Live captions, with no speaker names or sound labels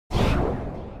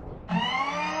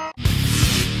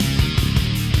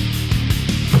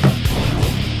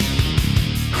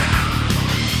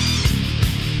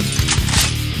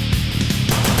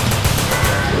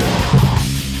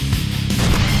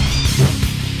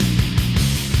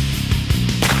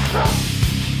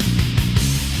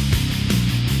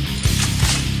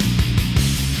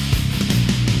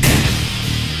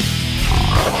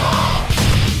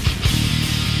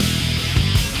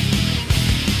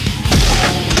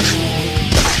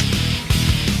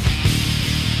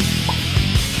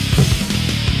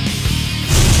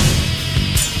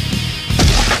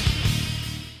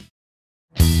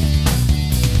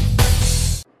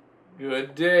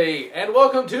And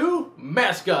welcome to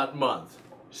Mascot Month.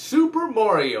 Super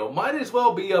Mario might as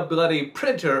well be a bloody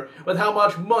printer with how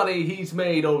much money he's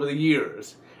made over the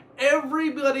years. Every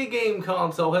bloody game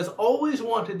console has always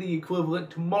wanted the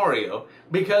equivalent to Mario,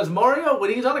 because Mario,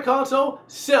 when he's on a console,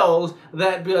 sells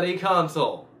that bloody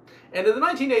console. And in the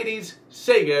 1980s,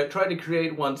 Sega tried to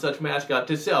create one such mascot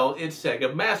to sell its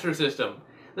Sega Master System.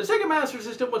 The Sega Master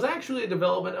System was actually a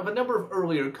development of a number of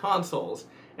earlier consoles,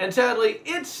 and sadly,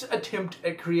 its attempt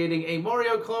at creating a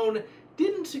Mario clone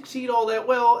didn't succeed all that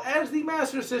well, as the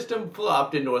Master System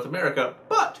flopped in North America.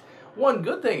 But one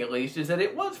good thing, at least, is that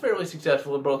it was fairly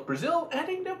successful in both Brazil and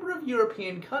a number of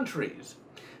European countries.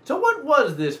 So what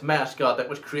was this mascot that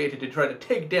was created to try to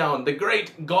take down the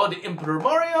great God Emperor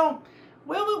Mario?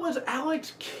 Well, it was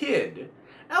Alex Kidd.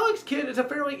 Alex Kidd is a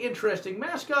fairly interesting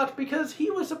mascot because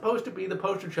he was supposed to be the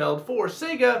poster child for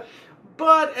Sega,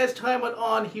 but as time went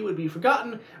on, he would be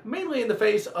forgotten, mainly in the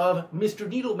face of Mr.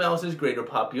 Needlemouse's greater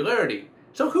popularity.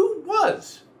 So who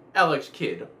was Alex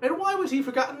Kidd, and why was he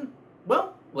forgotten?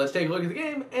 Well, let's take a look at the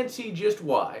game and see just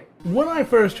why. When I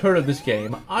first heard of this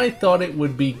game, I thought it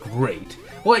would be great.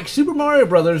 Like Super Mario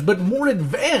Bros., but more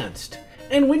advanced.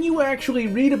 And when you actually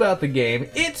read about the game,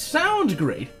 it sounds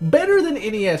great. Better than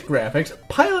NES graphics,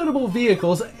 pilotable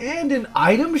vehicles, and an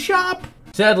item shop?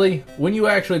 Sadly, when you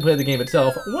actually play the game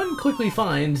itself, one quickly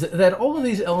finds that all of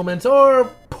these elements are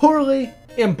poorly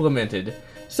implemented.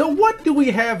 So what do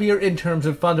we have here in terms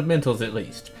of fundamentals, at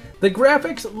least? The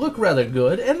graphics look rather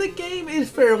good, and the game is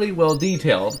fairly well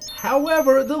detailed.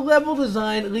 However, the level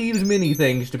design leaves many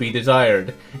things to be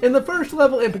desired. In the first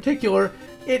level in particular,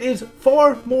 it is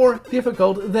far more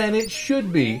difficult than it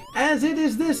should be, as it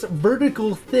is this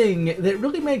vertical thing that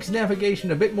really makes navigation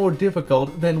a bit more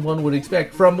difficult than one would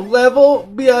expect from level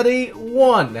bloody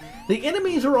 1. The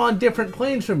enemies are on different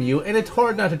planes from you, and it's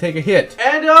hard not to take a hit.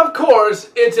 And of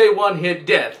course, it's a one-hit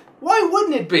death. Why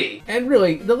wouldn't it be? And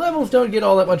really, the levels don't get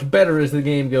all that much better as the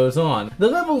game goes on. The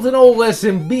levels in old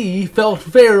SMB felt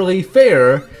fairly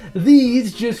fair.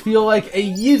 These just feel like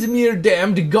a Ysmir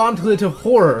damned gauntlet of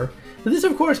horror. This,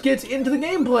 of course, gets into the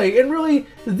gameplay, and really,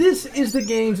 this is the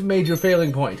game's major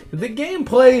failing point. The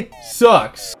gameplay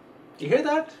sucks. You hear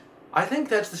that? I think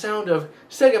that's the sound of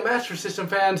Sega Master System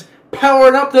fans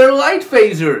powering up their light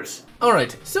phasers.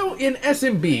 Alright, so in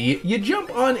SMB, you jump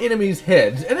on enemies'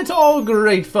 heads, and it's all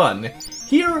great fun.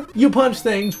 Here, you punch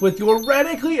things with your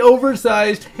radically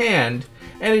oversized hand,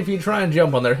 and if you try and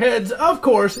jump on their heads, of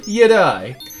course, you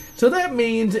die. So that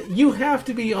means you have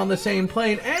to be on the same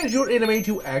plane as your enemy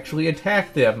to actually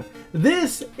attack them.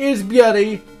 This is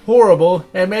bloody horrible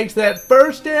and makes that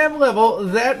first damn level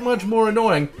that much more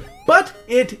annoying. But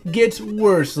it gets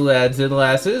worse, lads and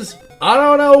lasses. I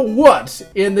don't know what's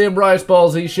in them rice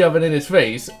balls he's shoving in his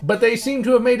face, but they seem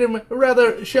to have made him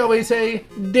rather, shall we say,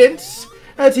 dense,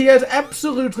 as he has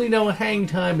absolutely no hang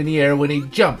time in the air when he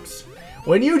jumps.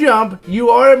 When you jump,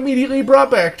 you are immediately brought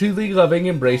back to the loving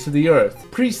embrace of the earth.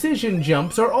 Precision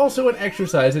jumps are also an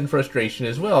exercise in frustration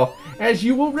as well, as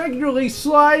you will regularly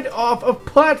slide off of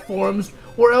platforms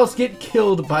or else get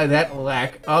killed by that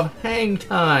lack of hang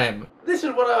time. This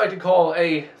is what I like to call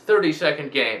a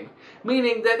 30-second game,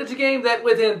 meaning that it's a game that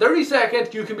within 30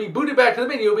 seconds you can be booted back to the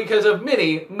menu because of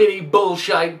many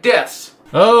bullshit deaths.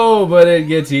 Oh, but it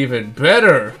gets even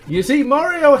better. You see,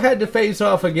 Mario had to face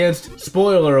off against,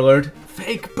 spoiler alert,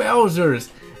 fake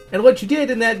Bowsers. And what you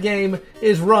did in that game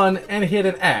is run and hit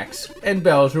an axe, and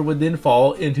Bowser would then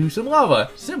fall into some lava.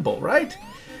 Simple, right?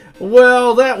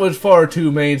 Well, that was far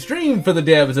too mainstream for the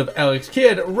devs of Alex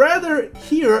Kidd. Rather,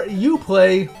 here you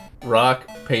play rock,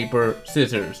 paper,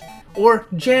 scissors. Or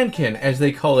Jankin, as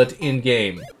they call it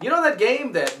in-game. You know that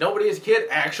game that nobody as a kid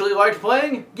actually liked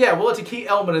playing? Yeah, well, it's a key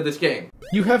element of this game.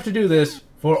 You have to do this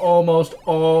for almost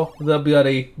all the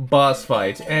bloody boss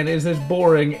fights, and is as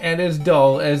boring and as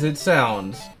dull as it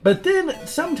sounds. But then,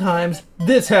 sometimes,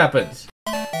 this happens.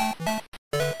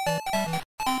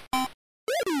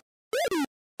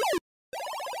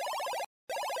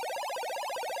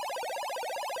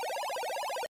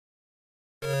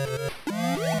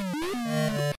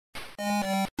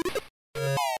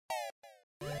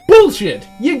 Bullshit!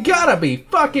 You gotta be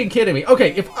fucking kidding me.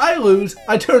 Okay, if I lose,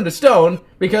 I turn to stone,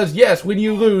 because yes, when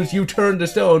you lose, you turn to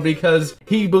stone because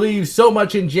he believes so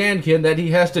much in Jankin that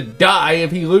he has to die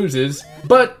if he loses.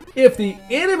 But if the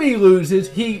enemy loses,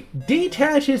 he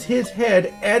detaches his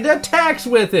head and attacks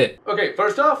with it. Okay,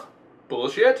 first off,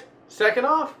 bullshit. Second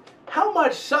off, how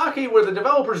much sake were the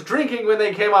developers drinking when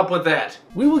they came up with that?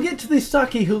 We will get to the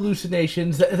sake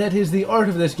hallucinations that is the art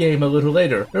of this game a little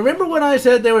later. Remember when I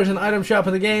said there was an item shop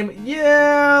in the game?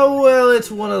 Yeah, well, it's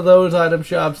one of those item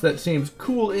shops that seems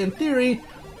cool in theory,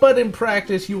 but in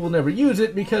practice you will never use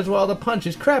it because while the punch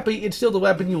is crappy, it's still the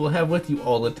weapon you will have with you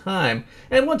all the time.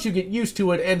 And once you get used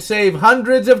to it and save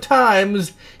hundreds of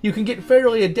times, you can get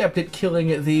fairly adept at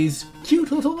killing these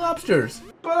cute little lobsters.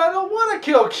 But I don't want to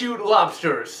kill cute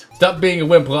lobsters. Stop being a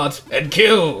wimp, Lotz, and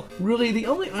kill! Really, the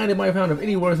only item I found of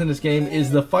any worth in this game is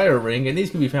the fire ring, and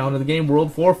these can be found in the game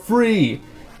world for free.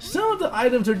 Some of the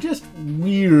items are just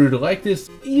weird, like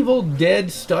this Evil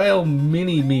Dead-style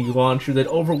mini-me launcher that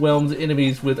overwhelms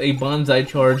enemies with a bonsai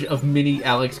charge of mini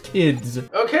Alex kids.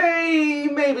 Okay,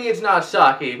 maybe it's not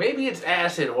sake, maybe it's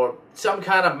acid or some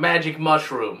kind of magic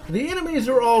mushroom. The enemies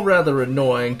are all rather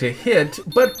annoying to hit,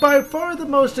 but by far the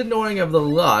most annoying of the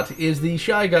lot is the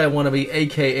Shy Guy wannabe,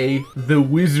 aka the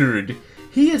Wizard.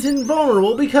 He is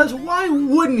invulnerable because why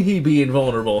wouldn't he be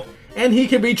invulnerable? And he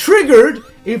can be triggered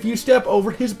if you step over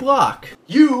his block.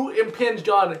 You impinged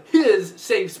on his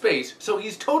safe space, so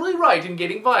he's totally right in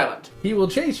getting violent. He will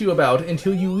chase you about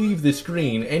until you leave the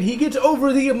screen, and he gets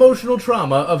over the emotional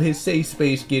trauma of his safe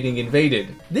space getting invaded.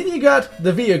 Then you got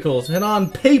the vehicles, and on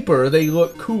paper they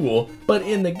look cool, but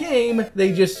in the game,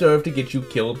 they just serve to get you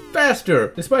killed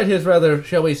faster. Despite his rather,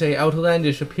 shall we say,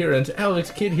 outlandish appearance, Alex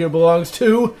Kidd here belongs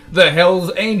to the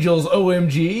Hells Angels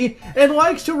OMG, and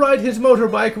likes to ride his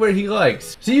motorbike where he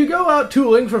likes. So you go out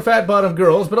tooling for fat-bottomed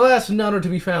girls, but alas, none are to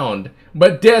be found.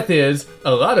 But death is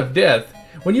a lot of death.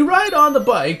 When you ride on the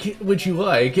bike, which you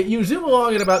like, you zoom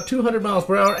along at about 200 miles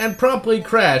per hour and promptly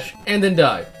crash, and then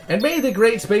die. And may the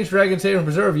great space dragon save and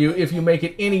preserve you if you make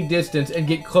it any distance and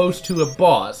get close to a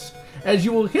boss, as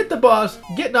you will hit the boss,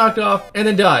 get knocked off, and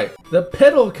then die. The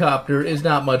pedal copter is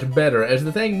not much better, as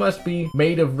the thing must be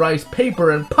made of rice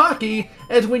paper and pocky,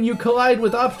 as when you collide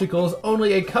with obstacles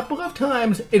only a couple of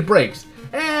times, it breaks.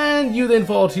 And you then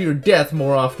fall to your death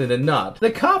more often than not.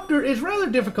 The copter is rather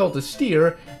difficult to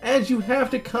steer, as you have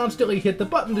to constantly hit the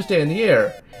button to stay in the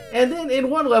air. And then in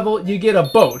one level, you get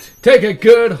a boat. Take a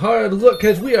good hard look,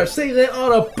 as we are sailing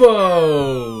on a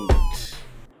boat.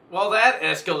 Well, that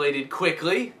escalated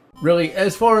quickly. Really,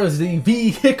 as far as the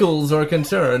vehicles are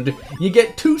concerned, you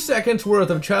get 2 seconds worth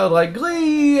of childlike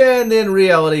glee, and then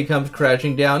reality comes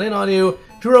crashing down in on you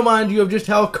to remind you of just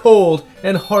how cold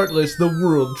and heartless the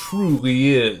world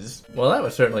truly is. Well, that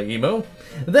was certainly emo.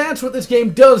 That's what this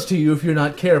game does to you if you're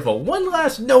not careful. One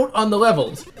last note on the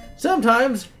levels.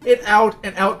 Sometimes it out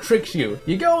and out tricks you.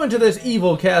 You go into this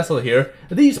evil castle here,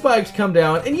 these spikes come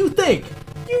down, and you think,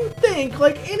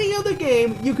 like any other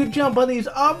game, you could jump on these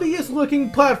obvious looking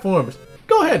platforms.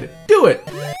 Go ahead, do it!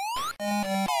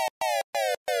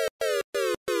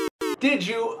 Did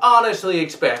you honestly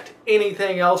expect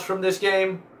anything else from this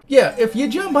game? Yeah, if you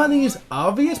jump on these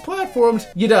obvious platforms,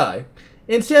 you die.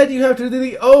 Instead, you have to do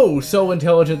the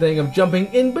oh-so-intelligent thing of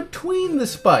jumping in between the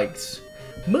spikes.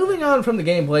 Moving on from the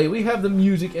gameplay, we have the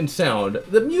music and sound.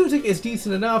 The music is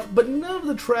decent enough, but none of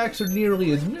the tracks are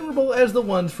nearly as memorable as the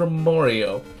ones from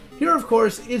Mario. Here, of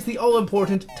course, is the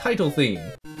all-important title theme.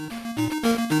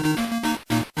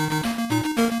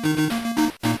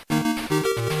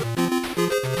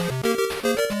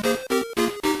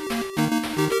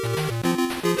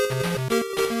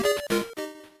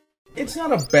 It's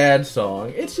not a bad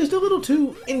song, it's just a little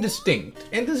too indistinct,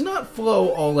 and does not flow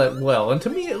all that well, and to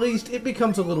me at least, it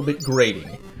becomes a little bit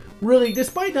grating. Really,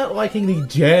 despite not liking the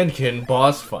Jankin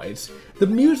boss fights, the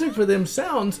music for them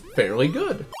sounds fairly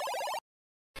good.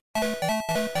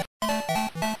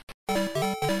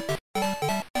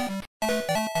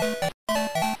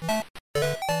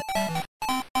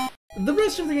 The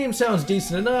rest of the game sounds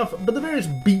decent enough, but the various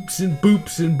beeps and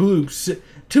boops and bloops,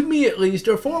 to me at least,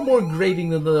 are far more grating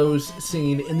than those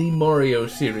seen in the Mario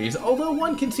series, although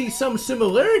one can see some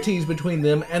similarities between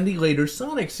them and the later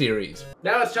Sonic series.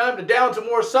 Now it's time to down some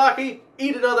more sake,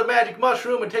 eat another magic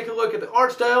mushroom, and take a look at the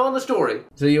art style and the story.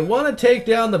 So you want to take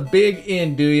down the big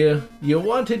N, do you? You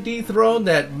want to dethrone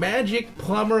that magic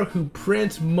plumber who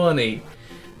prints money.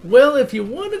 Well, if you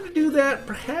wanted to do that,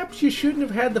 perhaps you shouldn't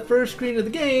have had the first screen of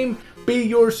the game be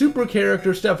your super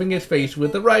character stuffing his face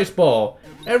with the rice ball.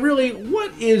 And really,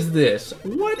 what is this?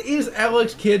 What is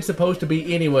Alex Kidd supposed to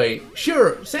be anyway?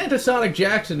 Sure, Santa Sonic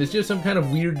Jackson is just some kind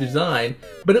of weird design,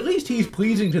 but at least he's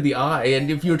pleasing to the eye, and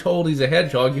if you're told he's a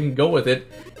hedgehog, you can go with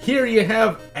it. Here you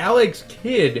have Alex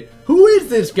Kidd. Who is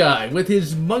this guy with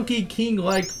his Monkey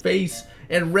King-like face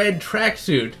and red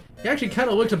tracksuit? He actually kind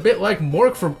of looks a bit like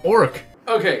Mork from Ork.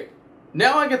 Okay,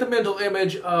 now I get the mental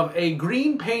image of a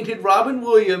green-painted Robin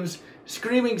Williams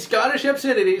screaming Scottish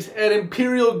obscenities at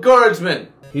Imperial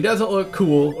Guardsmen. He doesn't look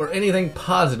cool or anything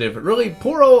positive. Really,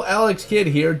 poor old Alex Kidd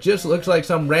here just looks like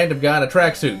some random guy in a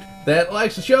tracksuit that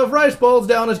likes to shove rice balls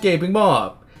down his gaping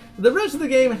maw. the rest of the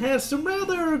game has some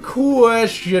rather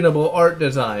questionable art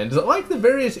designs, like the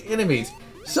various enemies.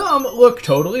 Some look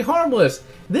totally harmless.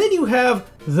 Then you have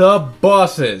the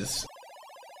bosses.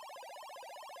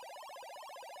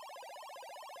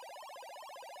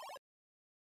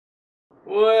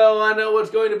 Well, I know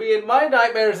what's going to be in my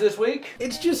nightmares this week.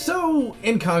 It's just so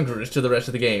incongruous to the rest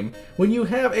of the game when you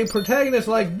have a protagonist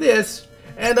like this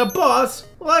and a boss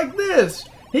like this.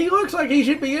 He looks like he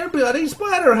should be in a bloody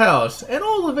Splatterhouse, and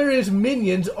all the various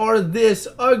minions are this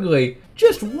ugly.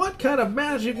 Just what kind of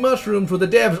magic mushrooms were the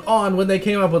devs on when they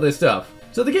came up with this stuff?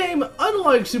 So the game,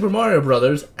 unlike Super Mario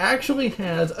Bros., actually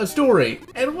has a story,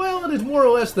 and while it is more or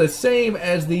less the same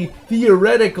as the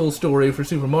theoretical story for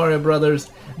Super Mario Bros.,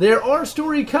 there are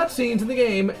story cutscenes in the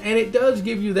game, and it does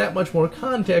give you that much more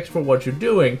context for what you're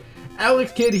doing.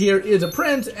 Alex Kidd here is a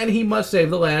prince, and he must save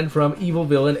the land from evil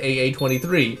villain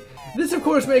AA-23. This of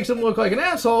course makes him look like an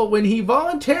asshole when he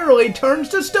voluntarily turns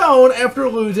to stone after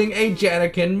losing a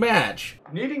Janikin match.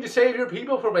 Needing to save your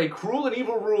people from a cruel and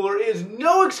evil ruler is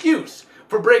no excuse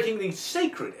for breaking the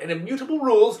sacred and immutable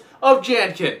rules of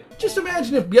Jankin. Just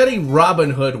imagine if bloody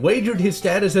Robin Hood wagered his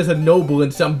status as a noble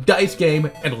in some dice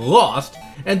game and lost,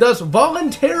 and thus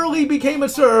voluntarily became a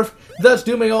serf, thus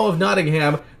dooming all of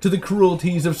Nottingham to the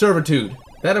cruelties of servitude.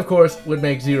 That, of course, would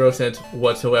make zero sense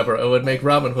whatsoever. It would make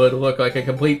Robin Hood look like a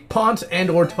complete ponce and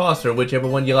or tosser, whichever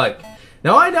one you like.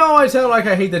 Now, I know I sound like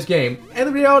I hate this game, and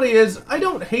the reality is, I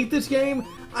don't hate this game.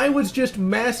 I was just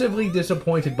massively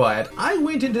disappointed by it. I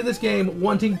went into this game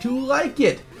wanting to like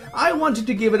it. I wanted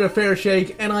to give it a fair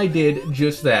shake, and I did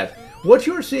just that. What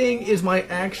you're seeing is my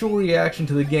actual reaction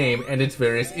to the game and its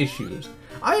various issues.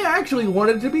 I actually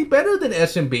wanted it to be better than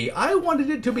SMB. I wanted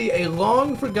it to be a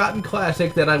long-forgotten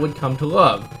classic that I would come to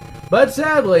love. But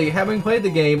sadly, having played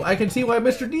the game, I can see why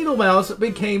Mr. Needlemouse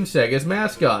became Sega's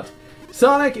mascot.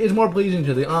 Sonic is more pleasing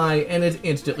to the eye and is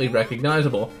instantly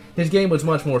recognizable. His game was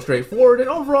much more straightforward, and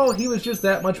overall, he was just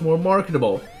that much more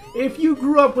marketable. If you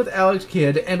grew up with Alex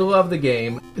Kidd and love the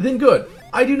game, then good.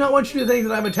 I do not want you to think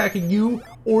that I'm attacking you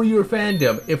or your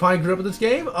fandom. If I grew up with this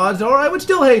game, odds are I would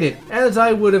still hate it, as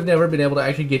I would have never been able to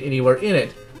actually get anywhere in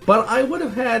it. But I would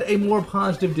have had a more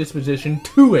positive disposition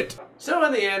to it. So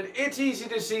in the end, it's easy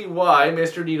to see why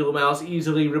Mr. Needlemouse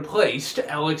easily replaced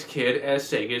Alex Kidd as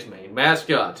Sega's main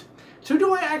mascot. So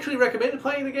do I actually recommend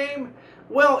playing the game?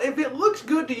 Well, if it looks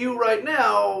good to you right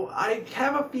now, I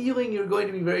have a feeling you're going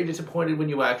to be very disappointed when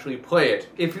you actually play it.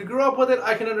 If you grew up with it,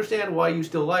 I can understand why you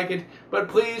still like it, but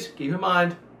please keep in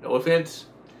mind, no offense.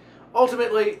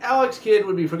 Ultimately, Alex Kidd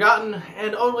would be forgotten,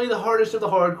 and only the hardest of the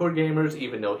hardcore gamers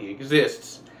even know he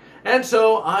exists. And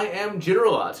so, I am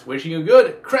GeneralLotz, wishing you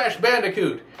good Crash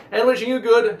Bandicoot, and wishing you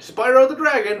good Spyro the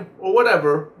Dragon, or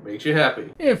whatever makes you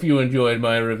happy. If you enjoyed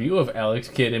my review of Alex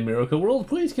Kidd in Miracle World,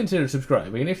 please consider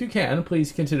subscribing, and if you can,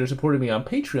 please consider supporting me on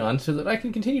Patreon so that I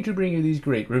can continue to bring you these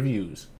great reviews.